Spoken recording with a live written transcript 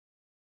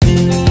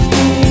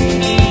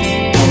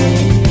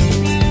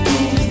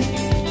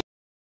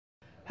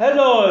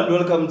Hello and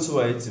welcome to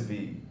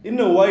ITV. In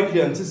a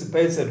widely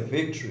anticipated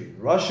victory,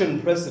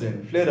 Russian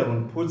President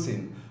Vladimir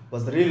Putin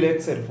was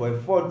re-elected for a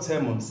fourth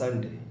term on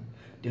Sunday,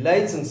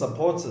 delighting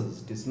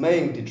supporters,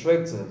 dismaying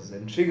detractors,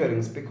 and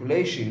triggering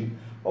speculation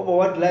over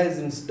what lies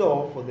in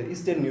store for the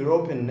Eastern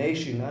European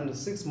nation under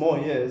 6 more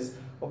years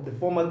of the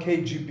former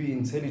KGB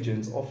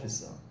intelligence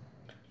officer.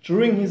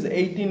 During his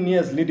 18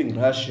 years leading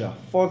Russia,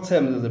 4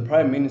 terms as a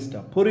prime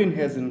minister, Putin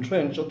has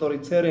entrenched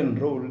authoritarian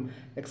rule,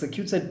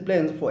 executed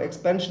plans for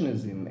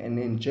expansionism, and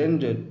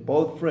engendered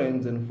both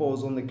friends and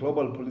foes on the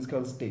global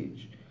political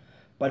stage.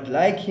 But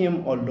like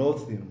him or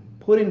loathe him,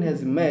 Putin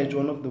has emerged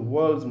one of the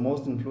world's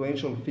most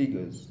influential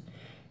figures.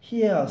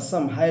 Here are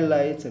some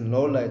highlights and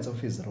lowlights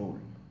of his role.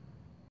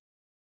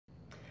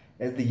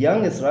 As the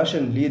youngest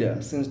Russian leader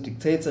since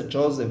dictator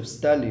Joseph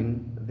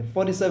Stalin, the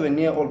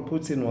 47-year-old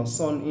Putin was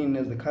sworn in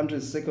as the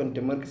country's second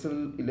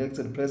democratically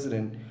elected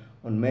president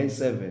on May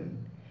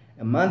 7.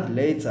 A month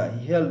later,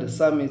 he held a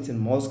summit in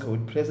Moscow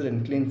with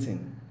President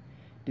Clinton.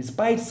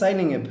 Despite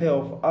signing a pair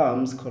of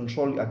arms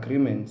control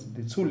agreements,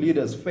 the two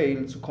leaders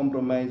failed to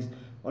compromise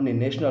on a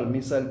national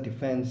missile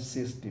defense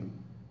system.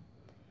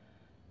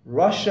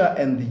 Russia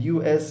and the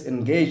US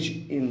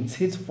engaged in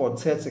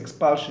tit-for-tat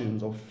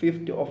expulsions of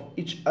 50 of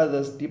each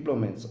other's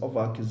diplomats over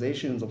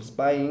accusations of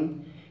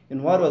spying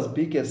in what was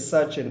big as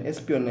such an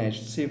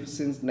espionage tiff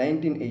since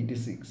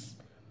 1986.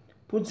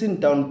 Putin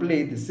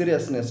downplayed the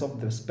seriousness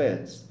of the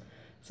spats,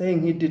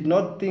 saying he did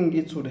not think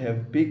it would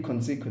have big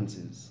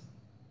consequences.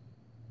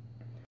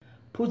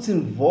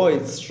 Putin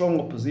voiced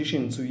strong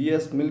opposition to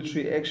US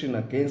military action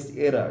against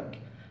Iraq,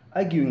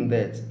 arguing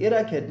that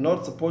Iraq had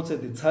not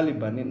supported the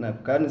Taliban in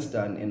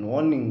Afghanistan and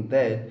warning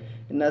that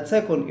an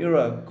attack on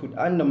Iraq could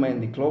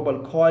undermine the global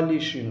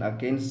coalition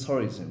against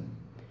terrorism.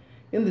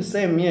 In the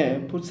same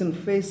year, Putin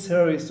faced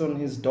terrorists on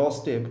his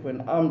doorstep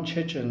when armed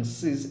Chechens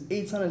seized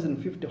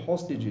 850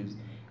 hostages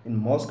in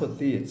Moscow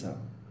theater.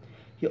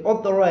 He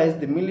authorized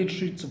the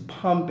military to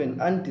pump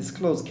an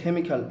undisclosed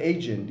chemical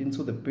agent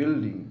into the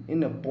building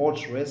in a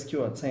botched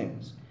rescue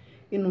attempt,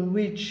 in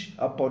which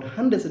about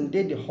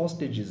 130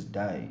 hostages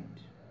died.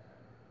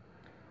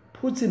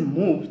 Putin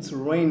moved to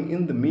rein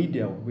in the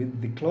media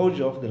with the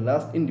closure of the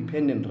last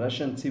independent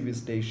Russian TV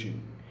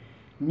station.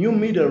 New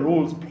media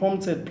rules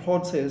prompted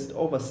protest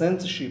over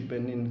censorship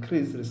and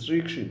increased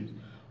restrictions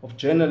of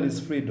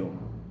journalist freedom.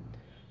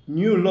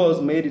 New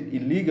laws made it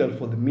illegal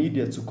for the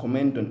media to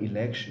comment on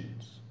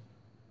elections.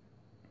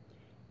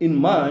 In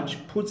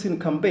March,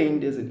 Putin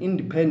campaigned as an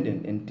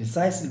independent and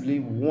decisively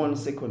won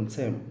second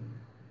term.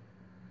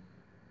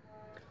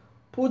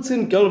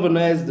 Putin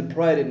galvanized the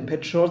pride and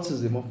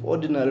patriotism of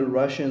ordinary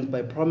Russians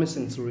by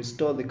promising to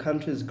restore the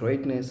country's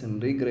greatness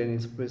and regain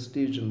its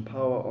prestige and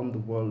power on the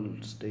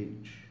world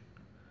stage.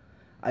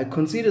 I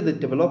consider the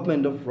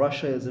development of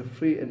Russia as a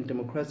free and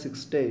democratic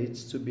state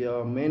to be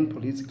our main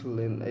political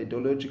and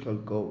ideological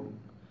goal,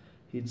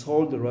 he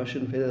told the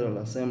Russian Federal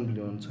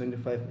Assembly on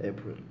 25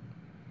 April.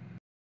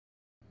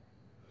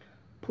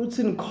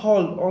 Putin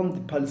called on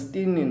the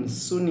Palestinian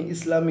Sunni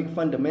Islamic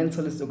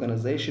fundamentalist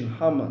organization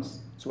Hamas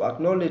to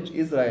acknowledge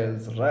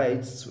Israel's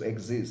rights to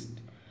exist.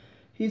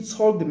 He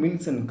told the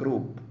militant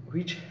group,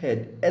 which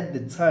had at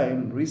the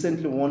time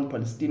recently won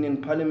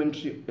Palestinian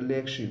parliamentary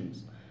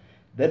elections,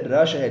 that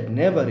Russia had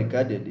never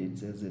regarded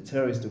it as a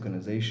terrorist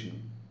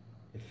organization.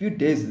 A few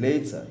days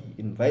later, he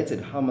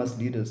invited Hamas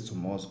leaders to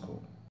Moscow.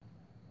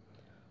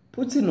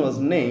 Putin was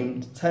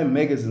named Time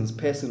magazine's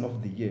Person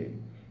of the Year,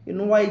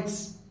 in what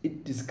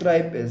it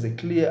described as a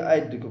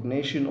clear-eyed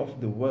recognition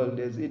of the world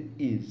as it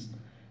is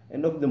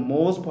and of the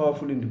most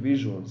powerful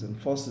individuals and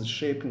forces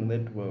shaping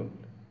that world,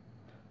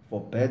 for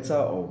better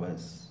or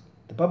worse.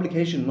 The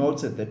publication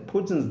noted that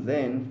Putin's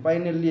then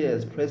final year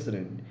as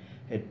president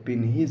had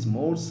been his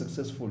most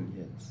successful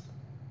yet.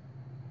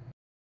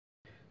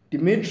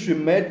 Dmitry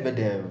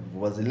Medvedev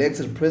was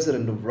elected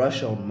president of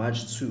Russia on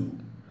March 2.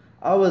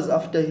 Hours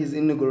after his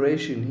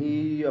inauguration,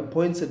 he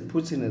appointed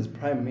Putin as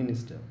prime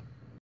minister.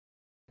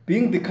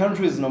 Being the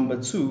country's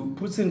number 2,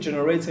 Putin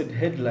generated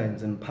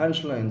headlines and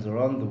punchlines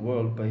around the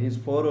world by his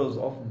photos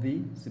of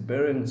the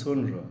Siberian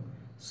tundra,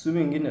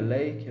 swimming in a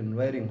lake and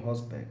riding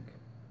horseback.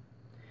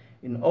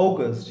 In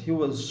August, he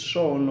was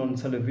shown on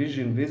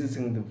television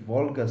visiting the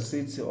Volga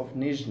city of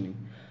Nizhny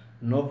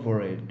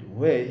Novgorod,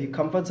 where he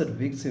comforted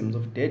victims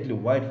of deadly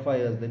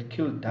wildfires that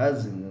killed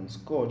dozens and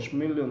scorched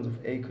millions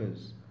of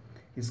acres.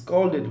 He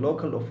scolded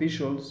local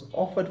officials,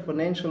 offered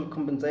financial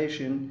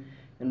compensation,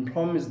 and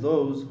promised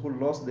those who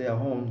lost their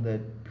homes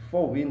that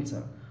before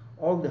winter,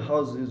 all the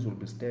houses will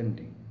be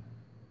standing.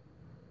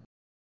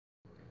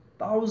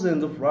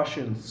 Thousands of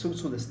Russians took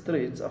to the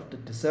streets after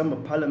December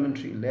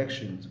parliamentary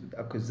elections with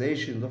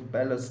accusations of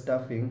ballot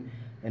stuffing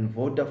and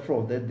voter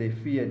fraud that they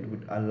feared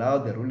would allow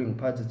the ruling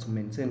party to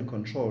maintain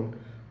control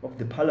of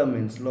the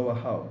parliament's lower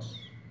house.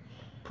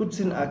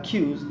 Putin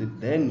accused the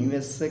then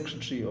US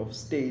Secretary of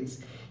State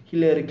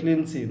Hillary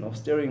Clinton of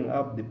stirring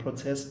up the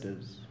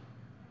protesters.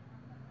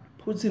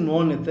 Putin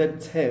won a third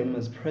term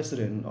as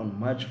president on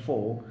March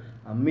 4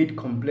 amid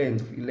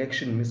complaints of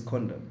election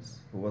misconduct.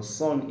 He was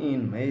sworn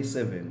in May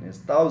 7 as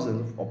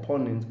thousands of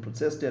opponents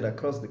protested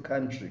across the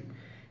country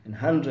and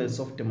hundreds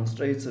of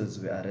demonstrators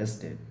were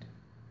arrested.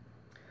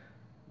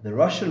 The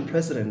Russian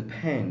president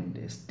penned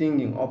a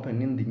stinging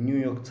op-ed in the New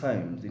York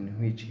Times in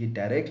which he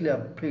directly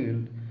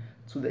appealed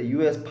to the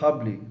US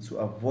public to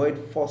avoid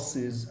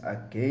forces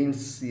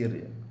against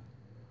Syria.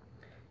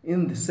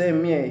 In the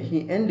same year,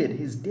 he ended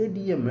his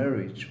 30-year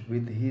marriage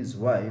with his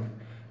wife,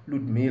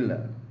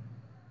 Ludmila.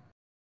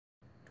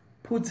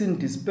 Putin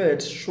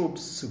dispatched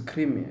troops to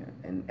Crimea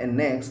and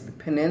annexed the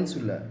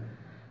peninsula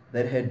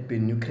that had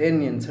been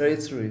Ukrainian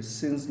territory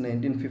since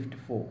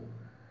 1954.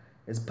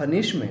 As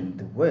punishment,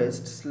 the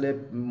West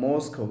slapped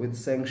Moscow with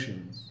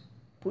sanctions.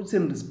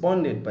 Putin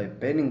responded by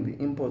banning the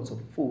imports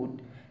of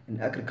food and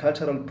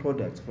agricultural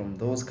products from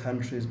those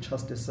countries,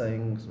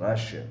 chastising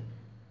Russia.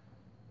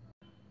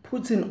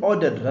 Putin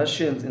ordered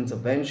Russia's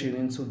intervention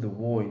into the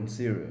war in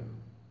Syria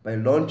by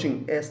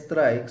launching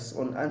airstrikes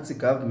on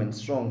anti-government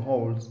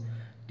strongholds,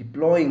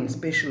 deploying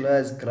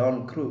specialized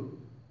ground crew,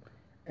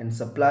 and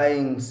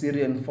supplying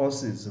Syrian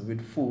forces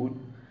with food,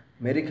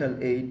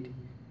 medical aid.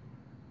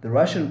 The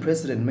Russian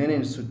president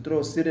managed to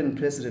throw Syrian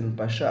President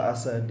Bashar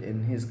Assad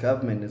and his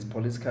government as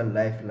political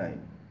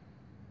lifeline.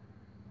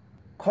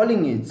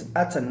 Calling it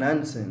utter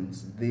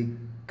nonsense, the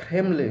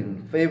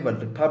Kremlin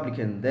favored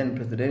Republican then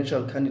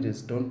presidential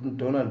candidate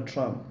Donald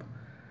Trump.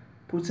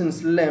 Putin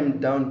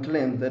slammed down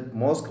claims that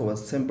Moscow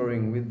was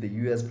tampering with the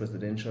US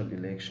presidential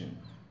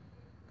elections.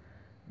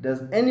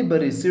 Does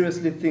anybody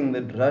seriously think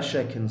that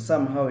Russia can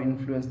somehow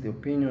influence the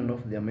opinion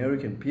of the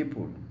American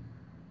people?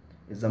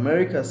 Is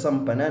America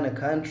some banana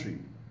country?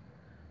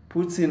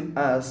 Putin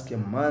asked a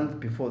month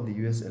before the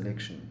US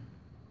election.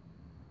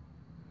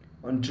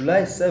 On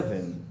July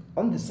 7,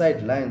 on the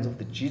sidelines of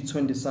the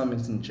G20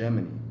 summit in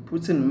Germany,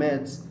 Putin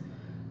met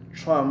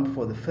Trump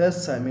for the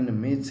first time in a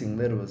meeting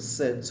that was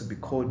said to be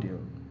cordial.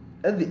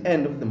 At the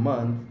end of the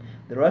month,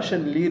 the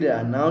Russian leader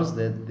announced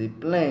that they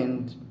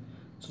planned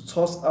to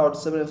toss out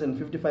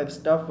 755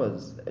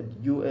 staffers at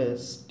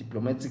US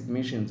diplomatic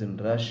missions in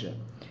Russia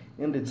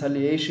in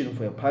retaliation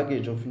for a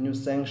package of new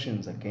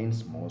sanctions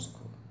against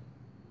Moscow.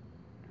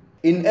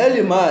 In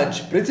early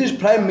March, British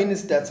Prime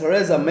Minister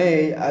Theresa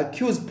May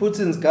accused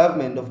Putin's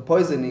government of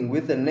poisoning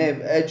with a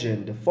nerve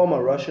agent a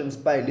former Russian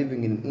spy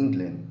living in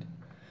England.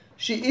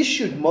 She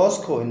issued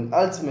Moscow an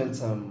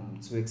ultimatum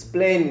to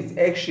explain its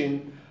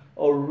action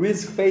or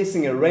risk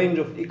facing a range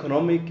of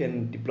economic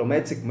and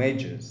diplomatic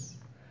measures.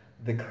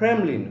 The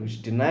Kremlin,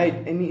 which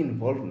denied any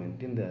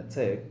involvement in the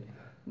attack,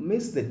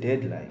 missed the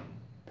deadline,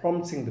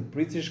 prompting the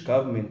British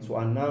government to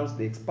announce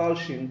the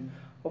expulsion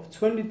of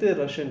 23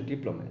 Russian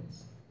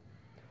diplomats.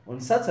 On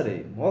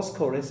Saturday,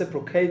 Moscow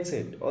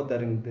reciprocated,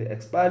 ordering the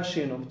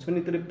expulsion of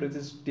 23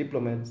 British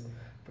diplomats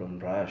from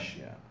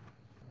Russia.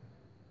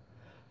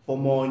 For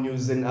more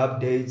news and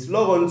updates,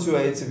 log on to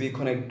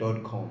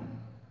itvconnect.com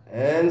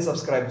and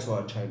subscribe to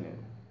our channel.